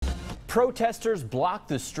Protesters blocked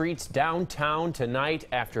the streets downtown tonight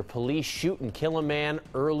after police shoot and kill a man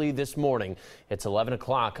early this morning. It's 11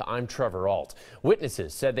 o'clock. I'm Trevor Alt.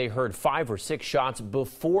 Witnesses said they heard 5 or 6 shots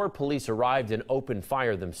before police arrived and opened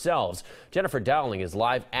fire themselves. Jennifer Dowling is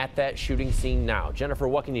live at that shooting scene now. Jennifer,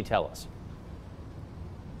 what can you tell us?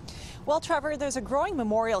 Well, Trevor, there's a growing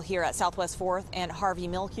memorial here at Southwest 4th and Harvey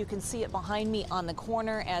Milk. You can see it behind me on the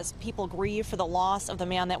corner as people grieve for the loss of the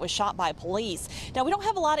man that was shot by police. Now, we don't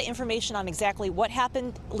have a lot of information on exactly what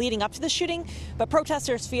happened leading up to the shooting, but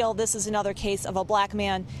protesters feel this is another case of a black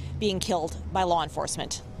man being killed by law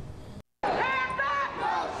enforcement.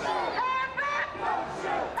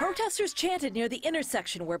 Protesters chanted near the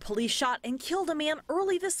intersection where police shot and killed a man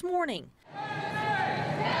early this morning.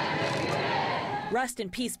 Rest in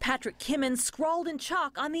peace, Patrick Kimmons scrawled in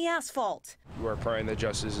chalk on the asphalt. We're praying that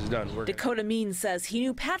justice is done. Dakota Means says he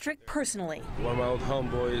knew Patrick personally. One of my old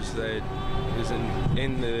homeboys that is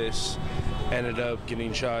in this ended up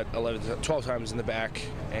getting shot 12 times in the back,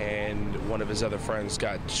 and one of his other friends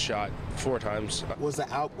got shot 4 times. Was an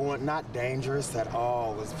outgoing, not dangerous at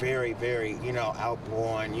all, was very, very,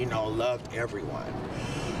 outgoing, loved everyone.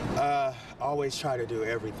 Always try to do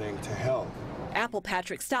everything to help. Apple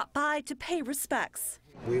Patrick stopped by to pay respects.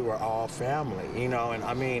 We were all family, and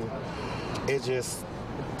I mean, it just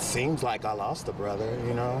seems like I lost a brother,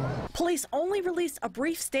 Police only released a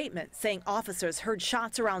brief statement saying officers heard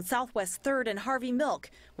shots around Southwest 3rd and Harvey Milk.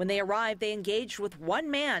 When they arrived, they engaged with one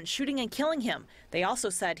man, shooting and killing him. They also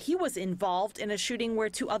said he was involved in a shooting where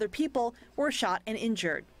 2 other people were shot and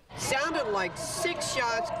injured. Sounded like 6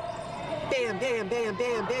 shots, bam, bam, bam,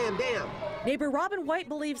 bam, bam, bam. Neighbor Robin White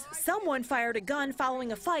believes someone fired a gun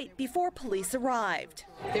following a fight before police arrived.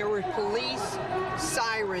 There were police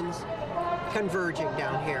sirens converging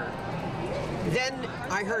down here. Then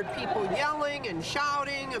I heard people yelling and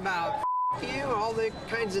shouting about you, all the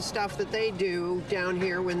kinds of stuff that they do down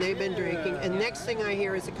here when they've been drinking. And next thing I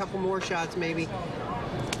hear is a couple more shots, maybe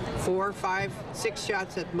 4, 5, 6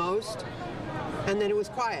 shots at most. And then it was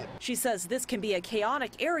quiet. She says this can be a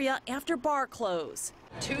chaotic area after bar close.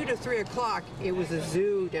 2 to 3 o'clock, it was a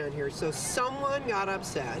zoo down here. So someone got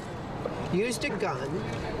upset, used a gun,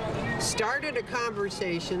 started a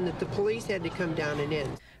conversation that the police had to come down and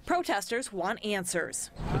end. Protesters want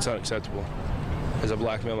answers. It's unacceptable. As a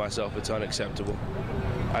black male myself, it's unacceptable.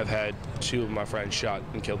 I've had 2 of my friends shot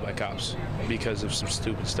and killed by cops because of some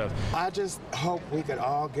stupid stuff. I just hope we could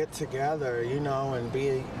all get together, and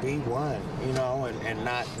be one, and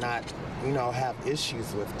not, have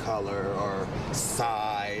issues with color or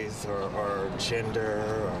size or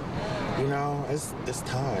gender. It's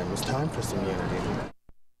time for some unity.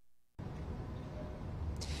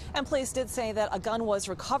 And police did say that a gun was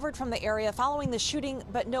recovered from the area following the shooting,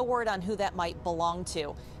 but no word on who that might belong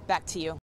to. Back to you.